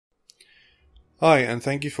Hi, and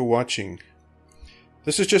thank you for watching.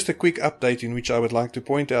 This is just a quick update in which I would like to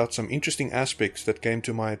point out some interesting aspects that came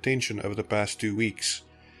to my attention over the past 2 weeks.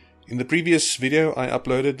 In the previous video I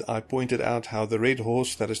uploaded, I pointed out how the red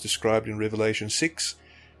horse that is described in Revelation 6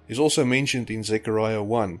 is also mentioned in Zechariah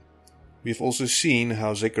 1. We have also seen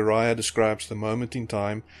how Zechariah describes the moment in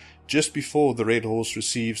time just before the red horse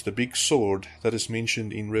receives the big sword that is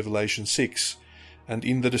mentioned in Revelation 6. And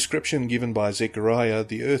in the description given by Zechariah,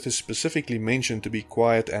 the earth is specifically mentioned to be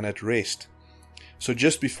quiet and at rest. So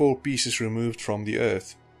just before peace is removed from the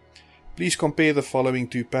earth. Please compare the following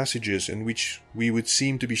two passages in which we would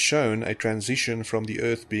seem to be shown a transition from the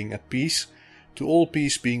earth being at peace to all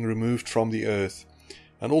peace being removed from the earth,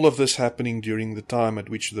 and all of this happening during the time at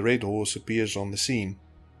which the red horse appears on the scene.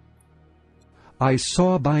 I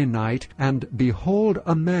saw by night, and behold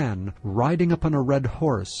a man riding upon a red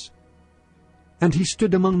horse. And he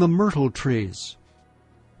stood among the myrtle trees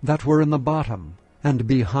that were in the bottom, and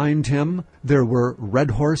behind him there were red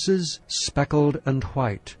horses, speckled and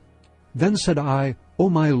white. Then said I, O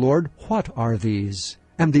my Lord, what are these?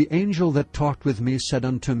 And the angel that talked with me said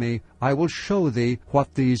unto me, I will show thee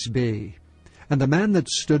what these be. And the man that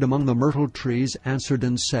stood among the myrtle trees answered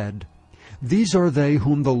and said, These are they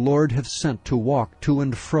whom the Lord hath sent to walk to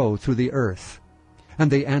and fro through the earth. And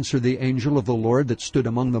they answered the angel of the Lord that stood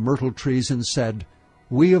among the myrtle trees, and said,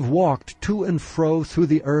 We have walked to and fro through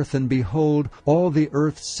the earth, and behold, all the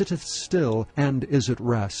earth sitteth still, and is at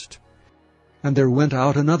rest. And there went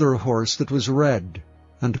out another horse that was red,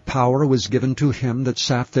 and power was given to him that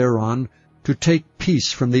sat thereon, to take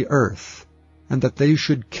peace from the earth, and that they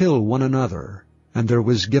should kill one another. And there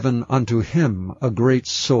was given unto him a great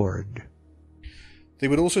sword. There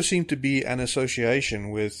would also seem to be an association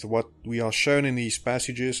with what we are shown in these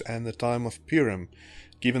passages and the time of Purim,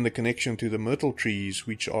 given the connection to the myrtle trees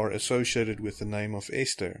which are associated with the name of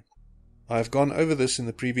Esther. I have gone over this in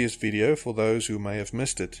the previous video for those who may have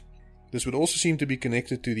missed it. This would also seem to be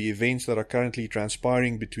connected to the events that are currently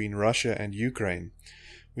transpiring between Russia and Ukraine.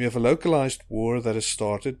 We have a localized war that has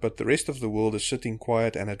started, but the rest of the world is sitting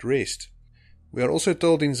quiet and at rest. We are also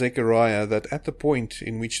told in Zechariah that at the point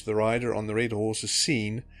in which the rider on the red horse is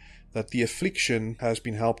seen, that the affliction has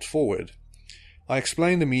been helped forward. I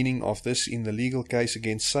explained the meaning of this in the legal case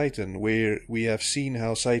against Satan, where we have seen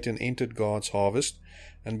how Satan entered God's harvest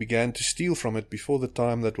and began to steal from it before the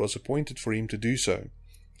time that was appointed for him to do so.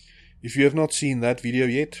 If you have not seen that video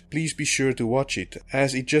yet, please be sure to watch it,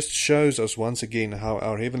 as it just shows us once again how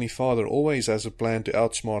our Heavenly Father always has a plan to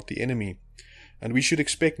outsmart the enemy. And we should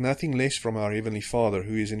expect nothing less from our Heavenly Father,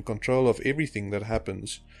 who is in control of everything that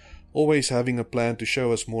happens, always having a plan to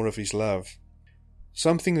show us more of His love.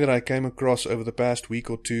 Something that I came across over the past week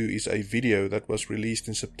or two is a video that was released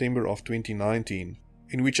in September of 2019,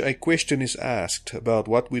 in which a question is asked about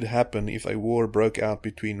what would happen if a war broke out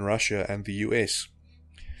between Russia and the US.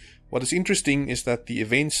 What is interesting is that the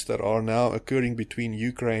events that are now occurring between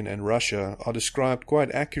Ukraine and Russia are described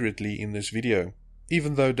quite accurately in this video,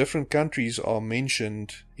 even though different countries are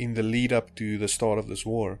mentioned in the lead up to the start of this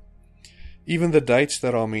war. Even the dates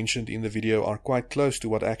that are mentioned in the video are quite close to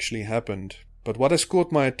what actually happened. But what has caught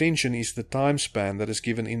my attention is the time span that is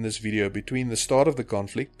given in this video between the start of the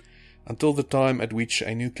conflict until the time at which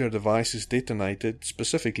a nuclear device is detonated,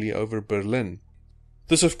 specifically over Berlin.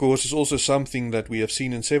 This, of course, is also something that we have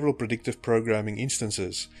seen in several predictive programming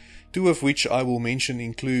instances, two of which I will mention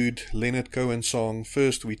include Leonard Cohen's song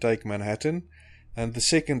First We Take Manhattan, and the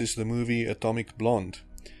second is the movie Atomic Blonde,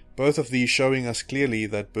 both of these showing us clearly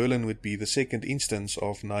that Berlin would be the second instance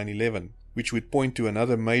of 9/11, which would point to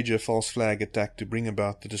another major false flag attack to bring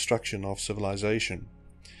about the destruction of civilization.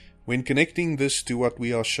 When connecting this to what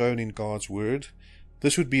we are shown in God's Word,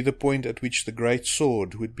 this would be the point at which the great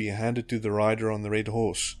sword would be handed to the rider on the red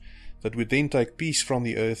horse, that would then take peace from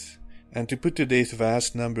the earth, and to put to death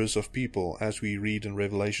vast numbers of people, as we read in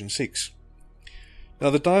Revelation 6. Now,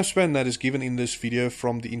 the time span that is given in this video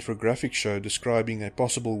from the infographic show describing a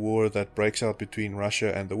possible war that breaks out between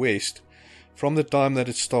Russia and the West, from the time that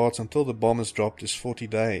it starts until the bomb is dropped, is 40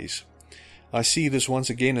 days. I see this once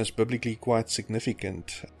again as biblically quite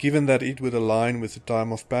significant, given that it would align with the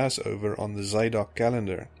time of Passover on the Zadok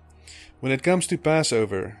calendar. When it comes to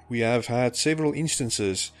Passover, we have had several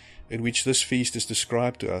instances in which this feast is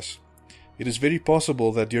described to us. It is very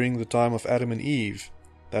possible that during the time of Adam and Eve,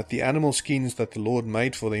 that the animal skins that the Lord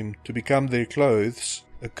made for them to become their clothes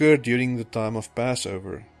occurred during the time of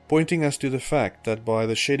Passover, pointing us to the fact that by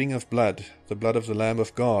the shedding of blood, the blood of the Lamb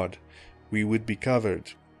of God, we would be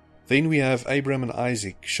covered. Then we have Abraham and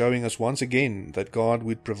Isaac showing us once again that God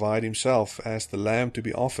would provide Himself as the lamb to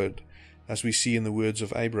be offered, as we see in the words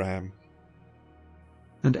of Abraham.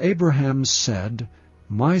 And Abraham said,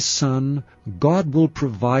 My son, God will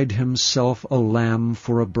provide himself a lamb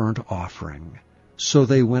for a burnt offering. So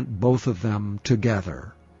they went both of them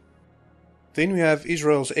together. Then we have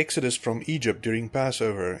Israel's exodus from Egypt during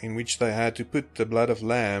Passover, in which they had to put the blood of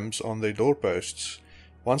lambs on their doorposts,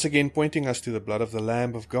 once again pointing us to the blood of the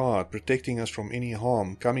Lamb of God, protecting us from any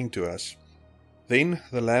harm coming to us. Then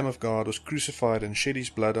the Lamb of God was crucified and shed his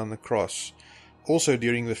blood on the cross, also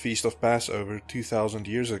during the feast of Passover 2,000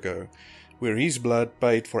 years ago, where his blood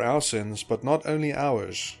paid for our sins, but not only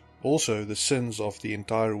ours, also the sins of the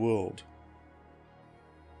entire world.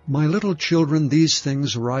 My little children, these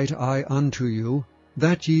things write I unto you,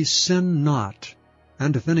 that ye sin not.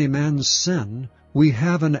 And if any man sin, we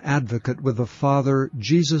have an advocate with the Father,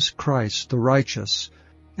 Jesus Christ the righteous.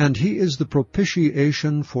 And he is the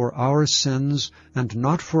propitiation for our sins, and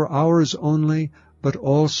not for ours only, but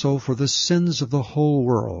also for the sins of the whole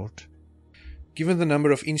world. Given the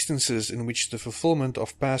number of instances in which the fulfillment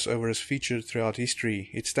of Passover is featured throughout history,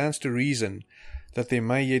 it stands to reason that there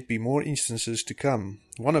may yet be more instances to come,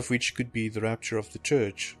 one of which could be the rapture of the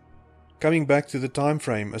church. Coming back to the time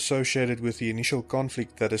frame associated with the initial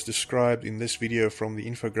conflict that is described in this video from the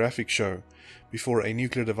infographic show, before a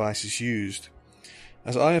nuclear device is used.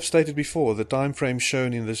 As I have stated before, the time frame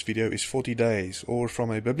shown in this video is 40 days, or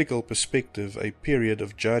from a biblical perspective, a period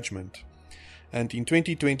of judgment. And in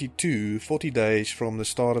 2022, 40 days from the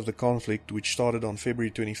start of the conflict, which started on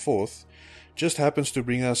February 24th, just happens to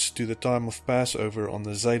bring us to the time of Passover on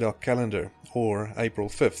the Zadok calendar, or April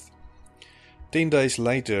 5th. 10 days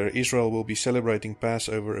later, Israel will be celebrating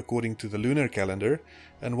Passover according to the lunar calendar,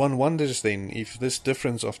 and one wonders then if this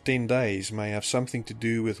difference of 10 days may have something to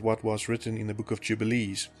do with what was written in the Book of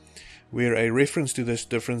Jubilees, where a reference to this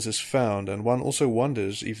difference is found, and one also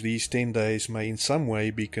wonders if these 10 days may in some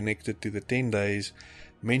way be connected to the 10 days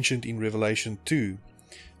mentioned in Revelation 2,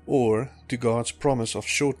 or to God's promise of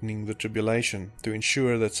shortening the tribulation to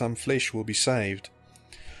ensure that some flesh will be saved.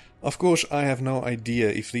 Of course, I have no idea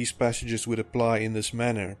if these passages would apply in this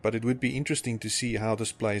manner, but it would be interesting to see how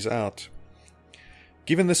this plays out.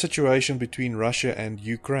 Given the situation between Russia and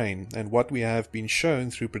Ukraine, and what we have been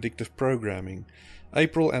shown through predictive programming,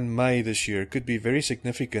 April and May this year could be very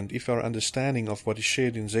significant if our understanding of what is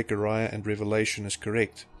shared in Zechariah and Revelation is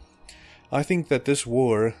correct. I think that this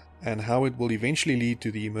war, and how it will eventually lead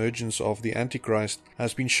to the emergence of the Antichrist,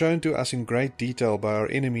 has been shown to us in great detail by our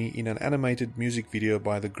enemy in an animated music video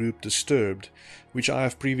by the group Disturbed, which I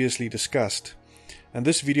have previously discussed, and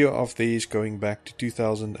this video of theirs going back to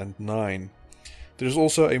 2009. There is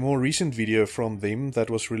also a more recent video from them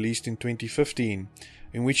that was released in 2015,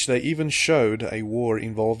 in which they even showed a war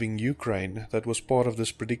involving Ukraine that was part of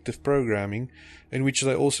this predictive programming, in which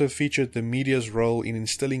they also featured the media's role in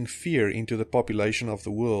instilling fear into the population of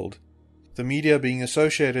the world, the media being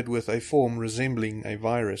associated with a form resembling a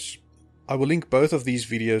virus. I will link both of these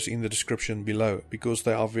videos in the description below, because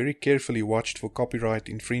they are very carefully watched for copyright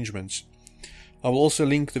infringements. I will also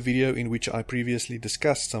link the video in which I previously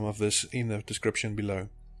discussed some of this in the description below.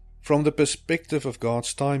 From the perspective of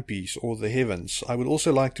God's timepiece, or the heavens, I would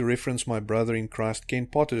also like to reference my brother in Christ Ken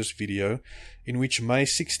Potter's video, in which May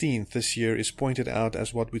 16th this year is pointed out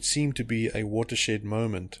as what would seem to be a watershed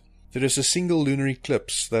moment. There is a single lunar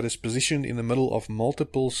eclipse that is positioned in the middle of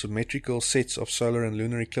multiple symmetrical sets of solar and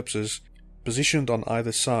lunar eclipses positioned on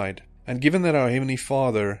either side, and given that our Heavenly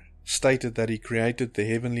Father stated that He created the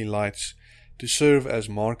heavenly lights to serve as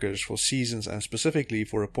markers for seasons and specifically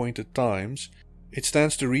for appointed times, it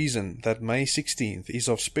stands to reason that May 16th is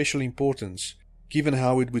of special importance, given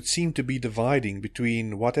how it would seem to be dividing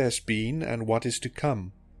between what has been and what is to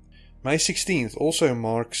come. May 16th also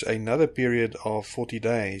marks another period of 40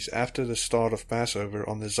 days after the start of Passover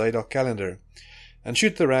on the Zadok calendar, and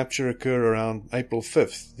should the rapture occur around April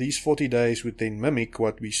 5th, these 40 days would then mimic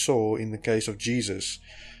what we saw in the case of Jesus,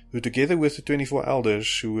 who together with the 24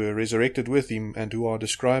 elders who were resurrected with him and who are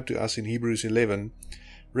described to us in Hebrews 11,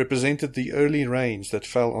 represented the early rains that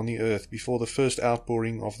fell on the earth before the first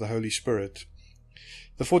outpouring of the Holy Spirit.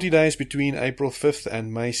 The 40 days between April 5th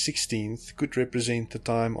and May 16th could represent the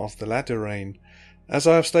time of the latter rain. As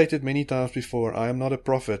I have stated many times before, I am not a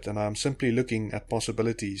prophet and I am simply looking at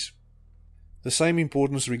possibilities. The same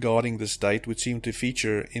importance regarding this date would seem to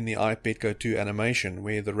feature in the iPetco 2 animation,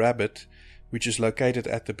 where the rabbit, which is located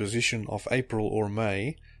at the position of April or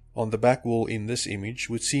May, on the back wall in this image,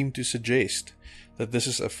 would seem to suggest that this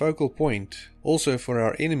is a focal point also for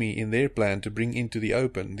our enemy in their plan to bring into the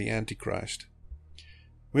open the Antichrist.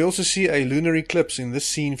 We also see a lunar eclipse in this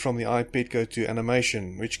scene from the iPetco 2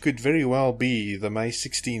 animation, which could very well be the May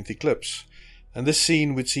 16th eclipse, And this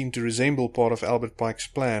scene would seem to resemble part of Albert Pike's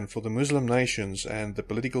plan for the Muslim nations and the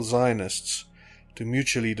political Zionists to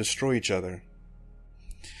mutually destroy each other.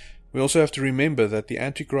 We also have to remember that the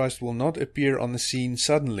Antichrist will not appear on the scene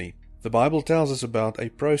suddenly. The Bible tells us about a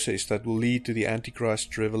process that will lead to the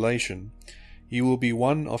Antichrist's revelation. He will be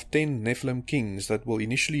one of 10 Nephilim kings that will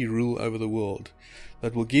initially rule over the world,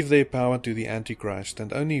 that will give their power to the Antichrist,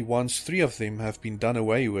 and only once 3 of them have been done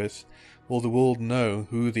away with, will the world know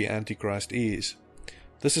who the Antichrist is.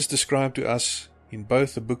 This is described to us in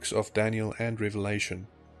both the books of Daniel and Revelation.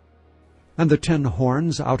 And the 10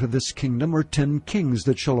 horns out of this kingdom are 10 kings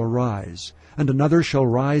that shall arise, and another shall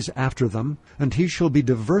rise after them, and he shall be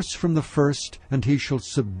diverse from the first, and he shall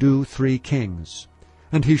subdue 3 kings.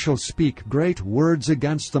 And he shall speak great words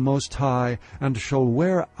against the Most High, and shall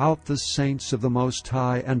wear out the saints of the Most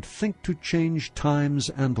High, and think to change times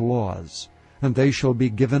and laws. And they shall be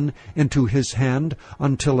given into his hand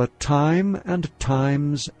until a time and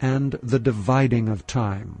times and the dividing of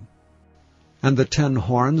time. And the 10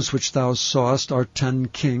 horns which thou sawest are 10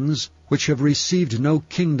 kings, which have received no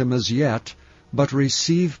kingdom as yet, but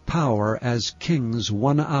receive power as kings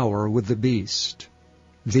 1 hour with the beast.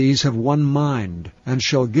 These have one mind, and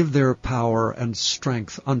shall give their power and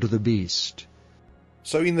strength unto the beast.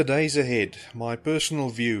 So in the days ahead, my personal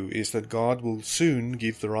view is that God will soon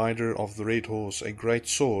give the rider of the red horse a great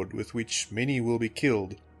sword with which many will be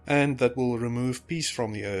killed, and that will remove peace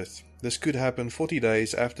from the earth. This could happen 40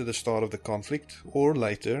 days after the start of the conflict, or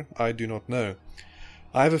later, I do not know.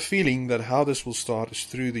 I have a feeling that how this will start is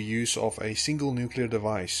through the use of a single nuclear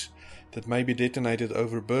device that may be detonated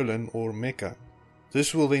over Berlin or Mecca.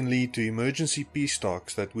 This will then lead to emergency peace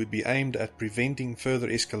talks that would be aimed at preventing further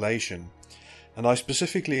escalation, and I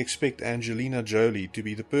specifically expect Angelina Jolie to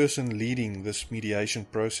be the person leading this mediation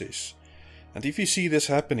process. And if you see this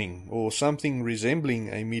happening, or something resembling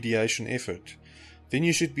a mediation effort, then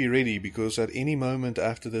you should be ready, because at any moment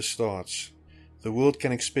after this starts, the world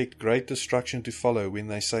can expect great destruction to follow when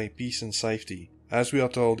they say peace and safety, as we are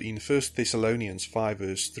told in 1 Thessalonians 5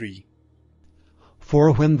 verse 3.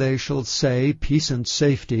 For when they shall say peace and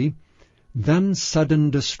safety, then sudden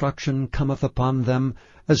destruction cometh upon them,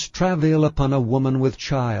 as travail upon a woman with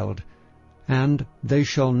child, and they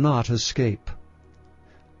shall not escape.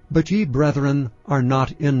 But ye, brethren, are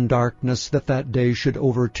not in darkness, that that day should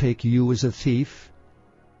overtake you as a thief.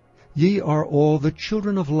 Ye are all the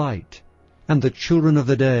children of light, and the children of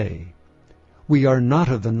the day. We are not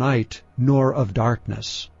of the night, nor of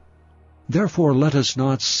darkness. Therefore let us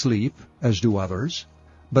not sleep, as do others,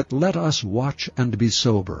 but let us watch and be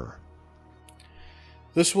sober.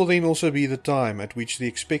 This will then also be the time at which the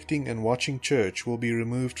expecting and watching church will be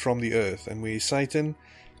removed from the earth, and where Satan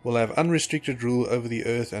will have unrestricted rule over the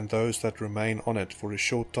earth and those that remain on it for a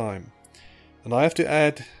short time. And I have to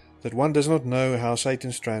add that one does not know how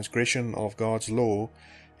Satan's transgression of God's law,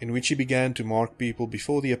 in which he began to mark people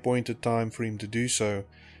before the appointed time for him to do so,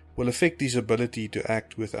 will affect his ability to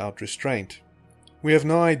act without restraint. We have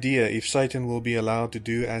no idea if Satan will be allowed to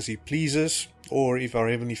do as he pleases, or if our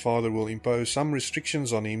Heavenly Father will impose some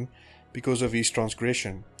restrictions on him because of his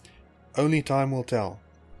transgression. Only time will tell.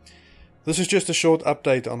 This is just a short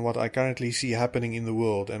update on what I currently see happening in the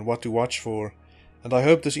world and what to watch for, and I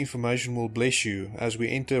hope this information will bless you as we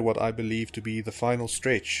enter what I believe to be the final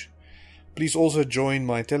stretch. Please also join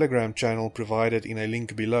my Telegram channel provided in a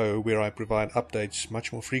link below, where I provide updates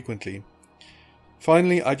much more frequently.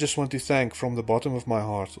 Finally, I just want to thank from the bottom of my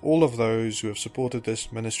heart all of those who have supported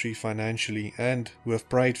this ministry financially and who have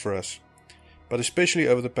prayed for us. But especially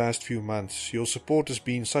over the past few months, your support has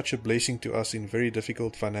been such a blessing to us in very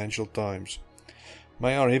difficult financial times.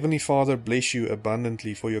 May our Heavenly Father bless you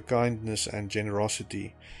abundantly for your kindness and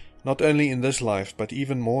generosity, not only in this life, but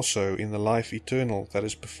even more so in the life eternal that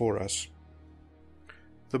is before us.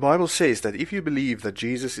 The Bible says that if you believe that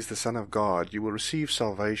Jesus is the Son of God, you will receive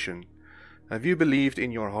salvation. Have you believed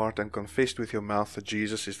in your heart and confessed with your mouth that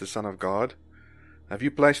Jesus is the Son of God? Have you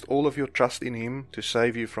placed all of your trust in Him to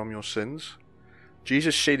save you from your sins?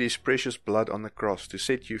 Jesus shed His precious blood on the cross to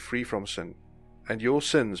set you free from sin, and your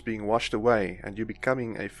sins being washed away and you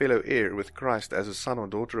becoming a fellow heir with Christ as a son or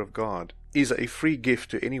daughter of God is a free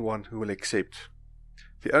gift to anyone who will accept.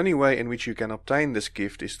 The only way in which you can obtain this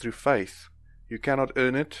gift is through faith. You cannot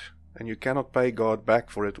earn it, and you cannot pay God back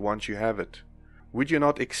for it once you have it. Would you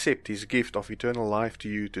not accept His gift of eternal life to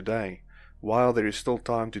you today, while there is still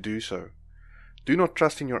time to do so? Do not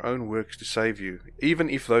trust in your own works to save you, even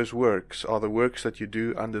if those works are the works that you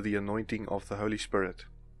do under the anointing of the Holy Spirit.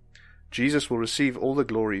 Jesus will receive all the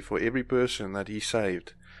glory for every person that He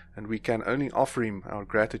saved, and we can only offer Him our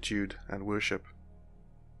gratitude and worship.